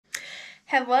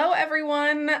Hello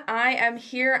everyone, I am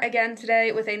here again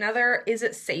today with another Is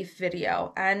It Safe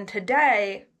video, and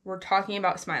today we're talking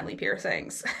about Smilie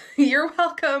piercings. You're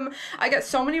welcome. I get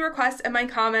so many requests in my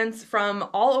comments from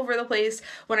all over the place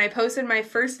when I posted my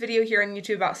first video here on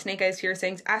YouTube about snake eyes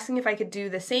piercings, asking if I could do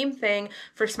the same thing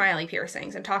for Smilie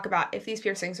piercings and talk about if these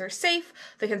piercings are safe,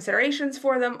 the considerations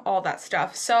for them, all that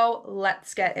stuff. So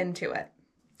let's get into it.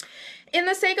 In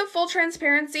the sake of full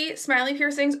transparency, Smilie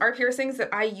piercings are piercings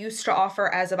that I used to offer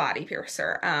as a body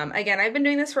piercer. Again, I've been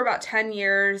doing this for about 10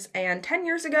 years, and 10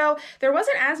 years ago, there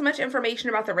wasn't as much information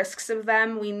about the risks of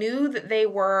them. We knew that they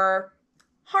were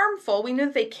harmful. We knew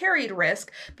that they carried risk,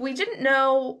 but we didn't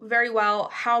know very well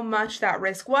how much that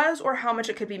risk was or how much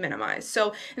it could be minimized.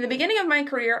 So in the beginning of my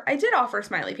career, I did offer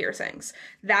Smilie piercings.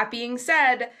 That being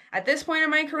said, at this point in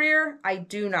my career, I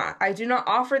do not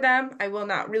offer them. I will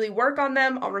not really work on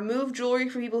them. I'll remove jewelry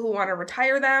for people who want to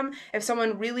retire them. If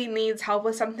someone really needs help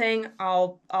with something,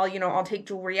 I'll take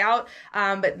jewelry out.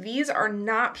 But these are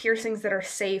not piercings that are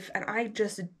safe, and I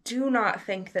just do not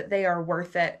think that they are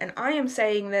worth it. And I am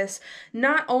saying this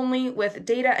not only with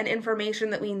data and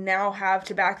information that we now have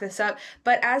to back this up,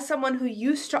 but as someone who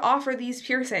used to offer these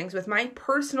piercings with my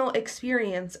personal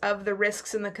experience of the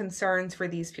risks and the concerns for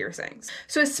these piercings.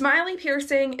 So a Smilie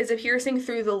piercing is a piercing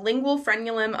through the lingual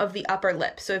frenulum of the upper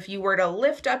lip. So if you were to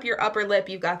lift up your upper lip,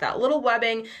 you've got that little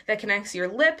webbing that connects your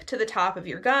lip to the top of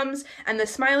your gums, and the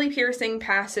Smilie piercing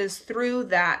passes through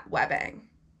that webbing.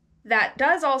 That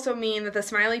does also mean that the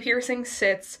Smilie piercing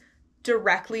sits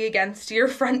directly against your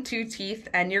front two teeth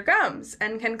and your gums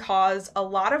and can cause a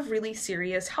lot of really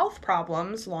serious health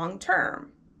problems long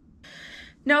term.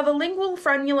 Now, the lingual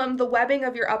frenulum, the webbing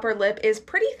of your upper lip, is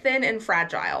pretty thin and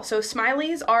fragile. So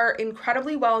Smilies are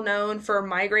incredibly well known for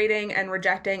migrating and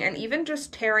rejecting and even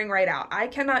just tearing right out. I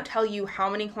cannot tell you how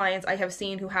many clients I have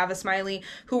seen who have a Smilie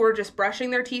who were just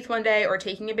brushing their teeth one day or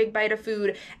taking a big bite of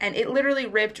food, and it literally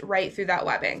ripped right through that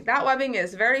webbing. That webbing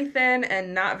is very thin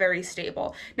and not very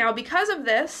stable. Now, because of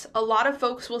this, a lot of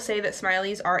folks will say that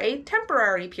Smilies are a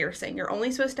temporary piercing. You're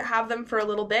only supposed to have them for a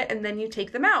little bit and then you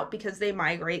take them out because they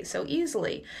migrate so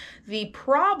easily. The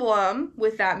problem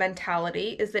with that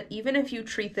mentality is that even if you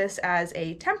treat this as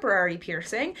a temporary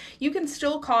piercing, you can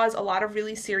still cause a lot of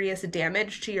really serious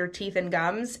damage to your teeth and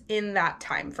gums in that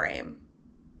time frame.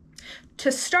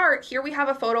 To start, here we have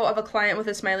a photo of a client with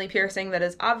a Smilie piercing that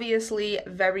is obviously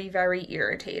very, very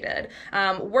irritated.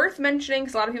 Worth mentioning,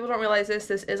 because a lot of people don't realize this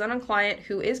is on a client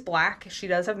who is black. She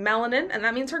does have melanin, and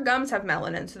that means her gums have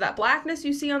melanin. So that blackness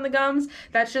you see on the gums,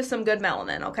 that's just some good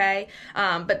melanin, okay?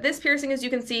 But this piercing, as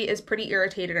you can see, is pretty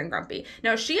irritated and grumpy.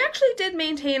 Now, she actually did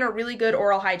maintain a really good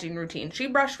oral hygiene routine. She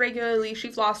brushed regularly,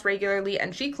 she flossed regularly,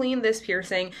 and she cleaned this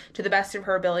piercing to the best of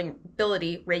her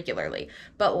ability regularly.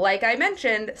 But like I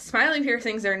mentioned, Smilie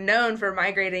piercings are known for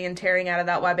migrating and tearing out of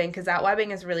that webbing because that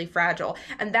webbing is really fragile,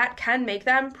 and that can make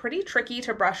them pretty tricky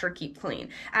to brush or keep clean.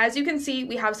 As you can see,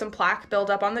 we have some plaque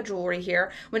buildup on the jewelry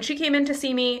here. When she came in to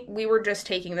see me, we were just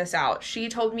taking this out. She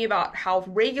told me about how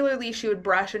regularly she would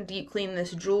brush and deep clean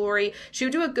this jewelry. She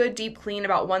would do a good deep clean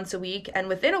about once a week, and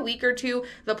within a week or two,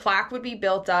 the plaque would be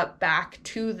built up back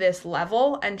to this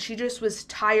level, and she just was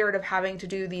tired of having to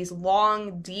do these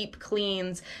long, deep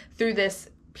cleans through this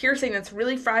piercing that's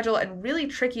really fragile and really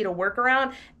tricky to work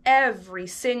around every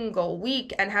single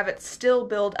week and have it still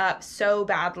build up so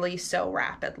badly, so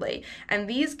rapidly. And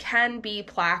these can be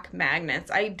plaque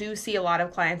magnets. I do see a lot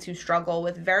of clients who struggle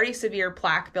with very severe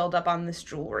plaque buildup on this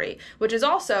jewelry, which is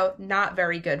also not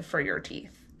very good for your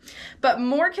teeth. But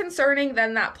more concerning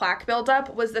than that plaque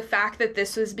buildup was the fact that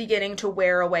this was beginning to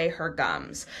wear away her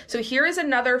gums. So here is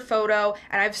another photo,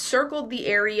 and I've circled the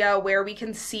area where we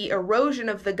can see erosion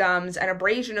of the gums and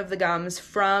abrasion of the gums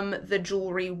from the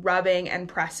jewelry rubbing and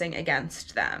pressing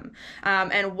against them.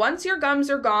 And once your gums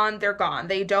are gone, they're gone.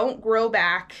 They don't grow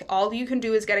back. All you can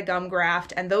do is get a gum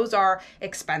graft, and those are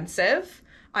expensive,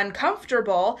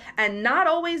 uncomfortable, and not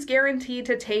always guaranteed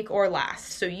to take or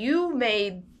last. So you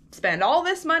may spend all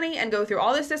this money and go through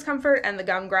all this discomfort, and the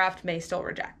gum graft may still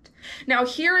reject. Now,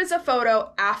 here is a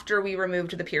photo after we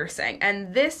removed the piercing,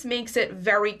 and this makes it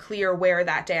very clear where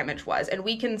that damage was. And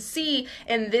we can see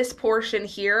in this portion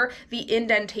here, the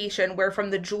indentation where from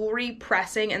the jewelry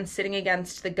pressing and sitting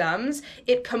against the gums,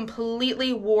 it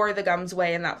completely wore the gums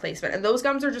away in that placement. And those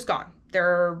gums are just gone.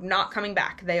 They're not coming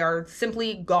back. They are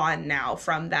simply gone now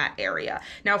from that area.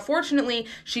 Now, fortunately,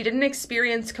 she didn't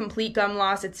experience complete gum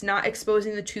loss. It's not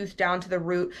exposing the tooth down to the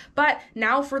root, but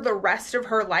now for the rest of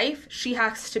her life, she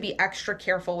has to be extra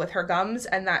careful with her gums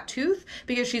and that tooth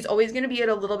because she's always going to be at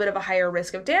a little bit of a higher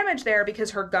risk of damage there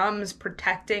because her gums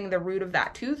protecting the root of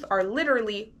that tooth are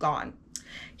literally gone.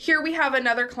 Here we have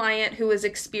another client who is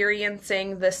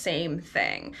experiencing the same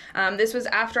thing. This was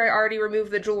after I already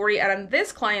removed the jewelry, and on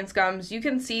this client's gums, you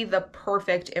can see the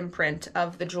perfect imprint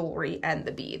of the jewelry and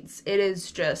the beads. It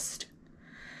is just,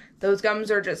 those gums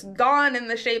are just gone in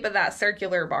the shape of that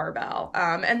circular barbell.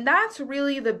 And that's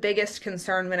really the biggest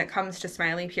concern when it comes to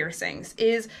Smilie piercings,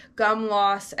 is gum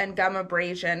loss and gum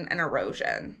abrasion and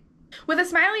erosion. With a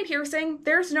Smilie piercing,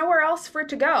 there's nowhere else for it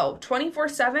to go.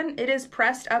 24/7, it is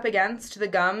pressed up against the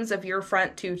gums of your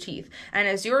front two teeth. And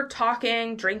as you're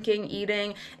talking, drinking,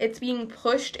 eating, it's being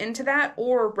pushed into that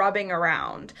or rubbing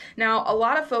around. Now, a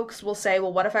lot of folks will say,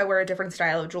 well, what if I wear a different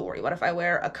style of jewelry? What if I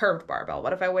wear a curved barbell?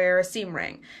 What if I wear a seam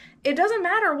ring? It doesn't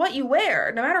matter what you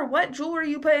wear. No matter what jewelry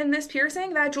you put in this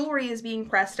piercing, that jewelry is being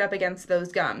pressed up against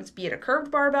those gums, be it a curved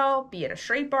barbell, be it a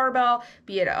straight barbell,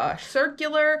 be it a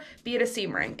circular, be it a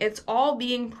seam ring. It's all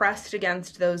being pressed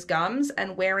against those gums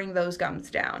and wearing those gums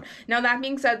down. Now, that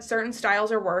being said, certain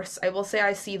styles are worse. I will say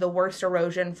I see the worst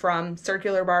erosion from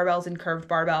circular barbells and curved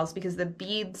barbells because the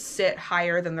beads sit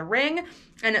higher than the ring,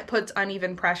 and it puts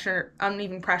uneven pressure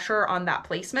on that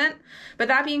placement. But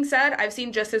that being said, I've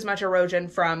seen just as much erosion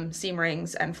from seam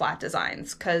rings and flat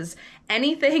designs, because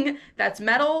anything that's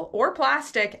metal or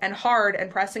plastic and hard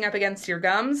and pressing up against your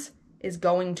gums is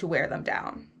going to wear them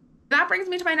down. That brings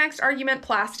me to my next argument,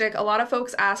 plastic. A lot of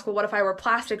folks ask, well, what if I wear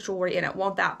plastic jewelry in it?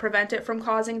 Won't that prevent it from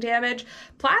causing damage?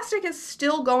 Plastic is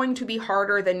still going to be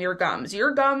harder than your gums.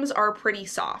 Your gums are pretty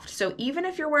soft. So even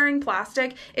if you're wearing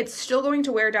plastic, it's still going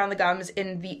to wear down the gums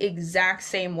in the exact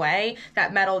same way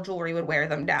that metal jewelry would wear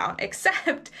them down,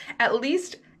 except at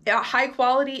least high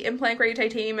quality implant grade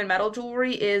titanium and metal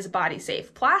jewelry is body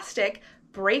safe. Plastic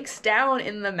breaks down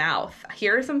in the mouth.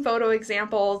 Here are some photo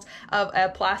examples of a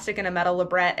plastic and a metal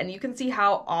labret, and you can see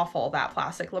how awful that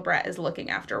plastic labret is looking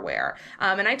after wear.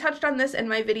 And I touched on this in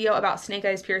my video about snake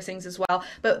eyes piercings as well,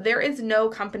 but there is no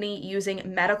company using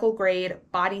medical grade,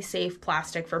 body safe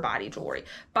plastic for body jewelry.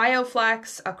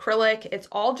 Bioflex, acrylic, it's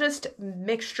all just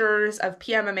mixtures of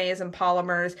PMMAs and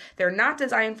polymers. They're not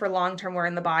designed for long-term wear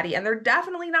in the body, and they're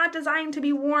definitely not designed to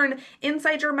be worn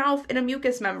inside your mouth in a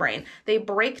mucous membrane. They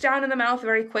break down in the mouth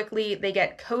very quickly, they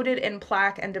get coated in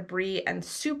plaque and debris and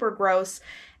super gross,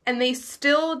 and they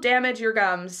still damage your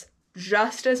gums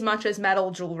just as much as metal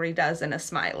jewelry does in a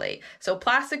Smilie. So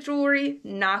plastic jewelry,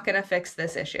 not gonna fix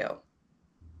this issue.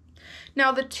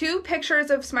 Now, the two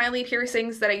pictures of Smilie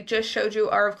piercings that I just showed you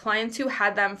are of clients who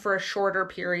had them for a shorter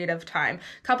period of time,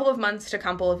 couple of months to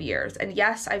couple of years. And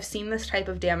yes, I've seen this type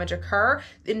of damage occur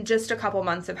in just a couple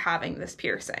months of having this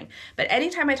piercing. But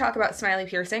anytime I talk about Smilie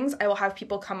piercings, I will have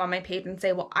people come on my page and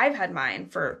say, well, I've had mine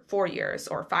for 4 years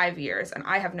or 5 years and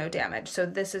I have no damage. So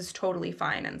this is totally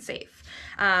fine and safe.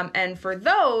 And for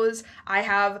those, I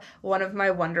have one of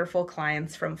my wonderful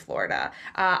clients from Florida.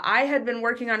 I had been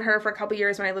working on her for a couple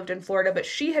years when I lived in Florida, but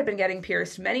she had been getting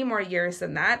pierced many more years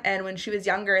than that. And when she was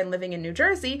younger and living in New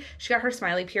Jersey, she got her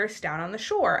Smilie pierced down on the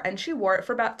shore, and she wore it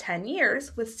for about 10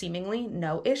 years with seemingly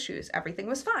no issues. Everything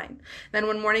was fine. Then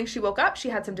one morning she woke up, she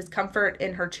had some discomfort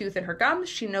in her tooth and her gums.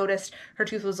 She noticed her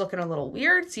tooth was looking a little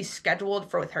weird. She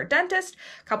scheduled with her dentist.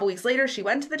 A couple weeks later, she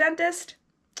went to the dentist.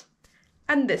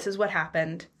 And this is what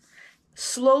happened.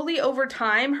 Slowly over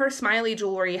time, her Smilie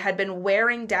jewelry had been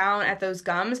wearing down at those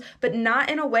gums, but not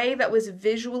in a way that was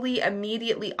visually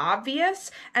immediately obvious.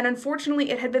 And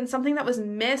unfortunately, it had been something that was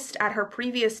missed at her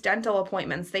previous dental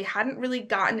appointments. They hadn't really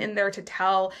gotten in there to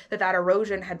tell that that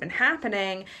erosion had been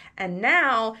happening. And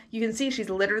now you can see she's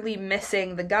literally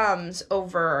missing the gums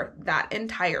over that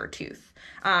entire tooth.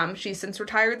 She's since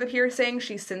retired the piercing.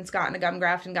 She's since gotten a gum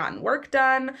graft and gotten work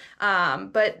done.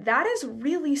 But that is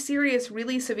really serious,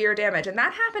 really severe damage. And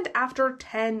that happened after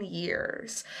 10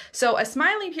 years. So a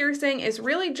Smilie piercing is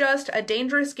really just a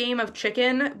dangerous game of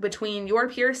chicken between your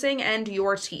piercing and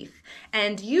your teeth.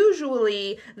 And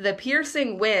usually the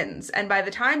piercing wins. And by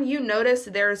the time you notice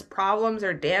there's problems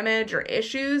or damage or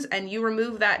issues and you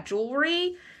remove that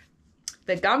jewelry,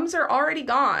 the gums are already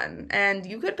gone, and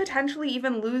you could potentially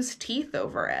even lose teeth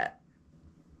over it.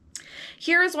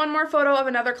 Here is one more photo of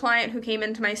another client who came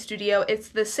into my studio. It's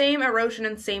the same erosion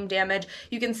and same damage.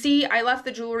 You can see I left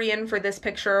the jewelry in for this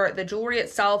picture, the jewelry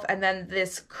itself, and then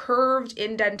this curved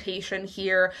indentation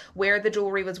here where the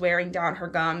jewelry was wearing down her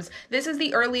gums. This is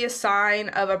the earliest sign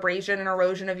of abrasion and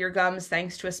erosion of your gums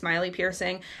thanks to a Smilie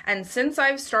piercing. And since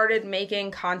I've started making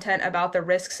content about the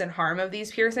risks and harm of these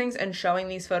piercings and showing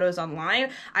these photos online,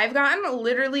 I've gotten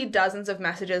literally dozens of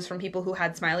messages from people who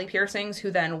had Smilie piercings who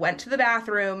then went to the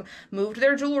bathroom, moved moved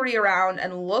their jewelry around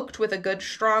and looked with a good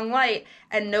strong light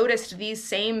and noticed these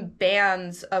same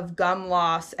bands of gum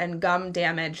loss and gum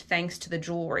damage thanks to the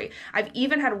jewelry. I've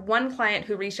even had one client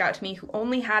who reached out to me who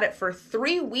only had it for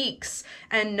 3 weeks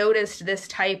and noticed this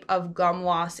type of gum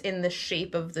loss in the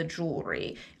shape of the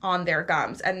jewelry on their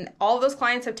gums. And all of those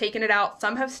clients have taken it out.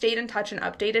 Some have stayed in touch and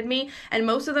updated me. And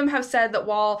most of them have said that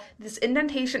while this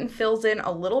indentation fills in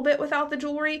a little bit without the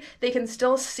jewelry, they can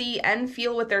still see and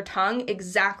feel with their tongue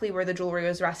exactly where the jewelry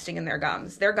was resting in their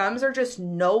gums. Their gums are just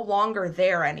no longer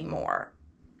there anymore.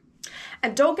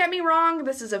 And don't get me wrong,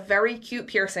 this is a very cute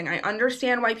piercing. I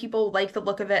understand why people like the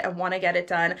look of it and want to get it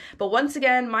done. But once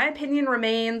again, my opinion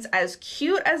remains, as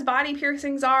cute as body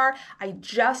piercings are, I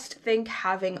just think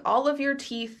having all of your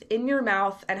teeth in your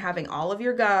mouth and having all of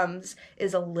your gums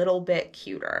is a little bit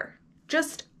cuter.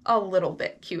 Just a little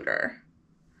bit cuter.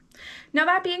 Now,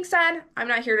 that being said, I'm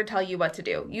not here to tell you what to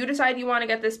do. You decide you want to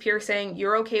get this piercing,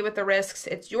 you're okay with the risks,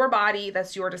 it's your body,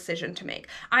 that's your decision to make.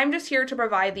 I'm just here to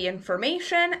provide the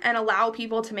information and allow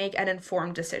people to make an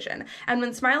informed decision. And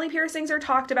when Smilie piercings are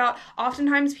talked about,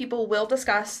 oftentimes people will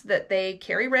discuss that they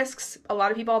carry risks. A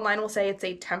lot of people online will say it's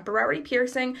a temporary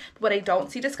piercing. What I don't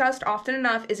see discussed often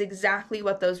enough is exactly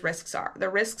what those risks are. The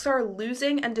risks are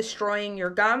losing and destroying your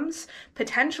gums,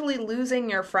 potentially losing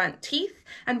your front teeth,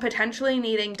 and potentially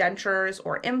needing dentures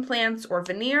or implants or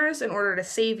veneers in order to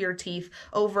save your teeth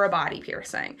over a body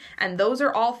piercing. And those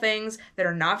are all things that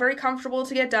are not very comfortable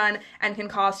to get done and can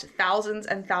cost thousands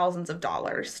and thousands of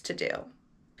dollars to do.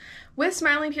 With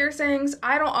Smilie piercings,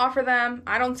 I don't offer them,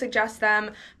 I don't suggest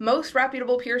them. Most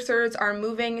reputable piercers are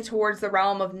moving towards the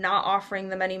realm of not offering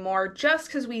them anymore just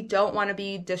because we don't want to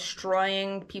be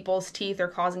destroying people's teeth or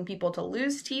causing people to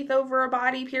lose teeth over a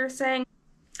body piercing.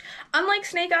 Unlike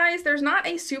snake eyes, there's not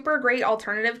a super great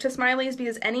alternative to Smilies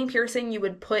because any piercing you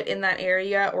would put in that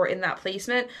area or in that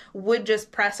placement would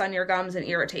just press on your gums and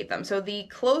irritate them. So the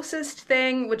closest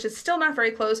thing, which is still not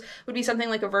very close, would be something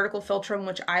like a vertical philtrum,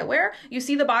 which I wear. You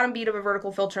see the bottom bead of a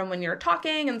vertical philtrum when you're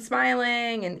talking and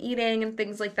smiling and eating and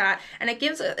things like that, and it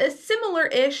gives a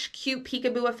similar-ish cute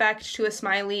peekaboo effect to a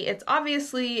Smilie. It's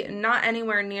obviously not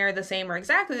anywhere near the same or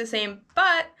exactly the same,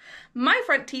 but my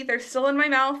front teeth are still in my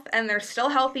mouth and they're still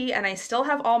healthy and I still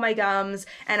have all my gums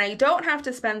and I don't have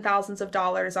to spend thousands of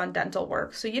dollars on dental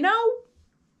work. So, you know,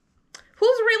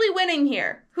 who's really winning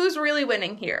here? Who's really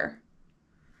winning here?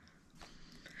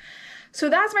 So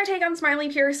that's my take on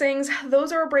Smilie piercings.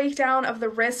 Those are a breakdown of the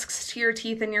risks to your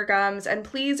teeth and your gums. And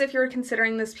please, if you're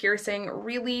considering this piercing,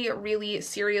 really, really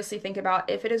seriously think about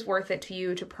if it is worth it to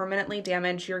you to permanently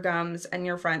damage your gums and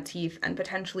your front teeth and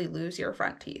potentially lose your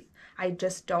front teeth. I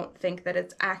just don't think that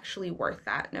it's actually worth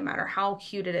that, no matter how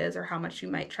cute it is or how much you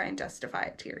might try and justify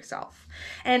it to yourself.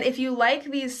 And if you like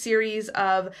these series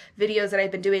of videos that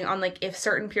I've been doing on like if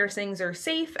certain piercings are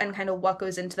safe and kind of what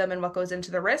goes into them and what goes into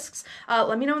the risks,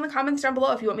 let me know in the comments down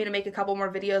below if you want me to make a couple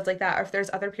more videos like that or if there's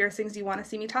other piercings you want to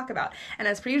see me talk about. And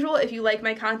as per usual, if you like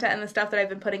my content and the stuff that I've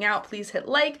been putting out, please hit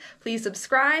like, please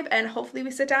subscribe, and hopefully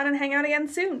we sit down and hang out again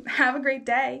soon. Have a great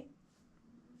day.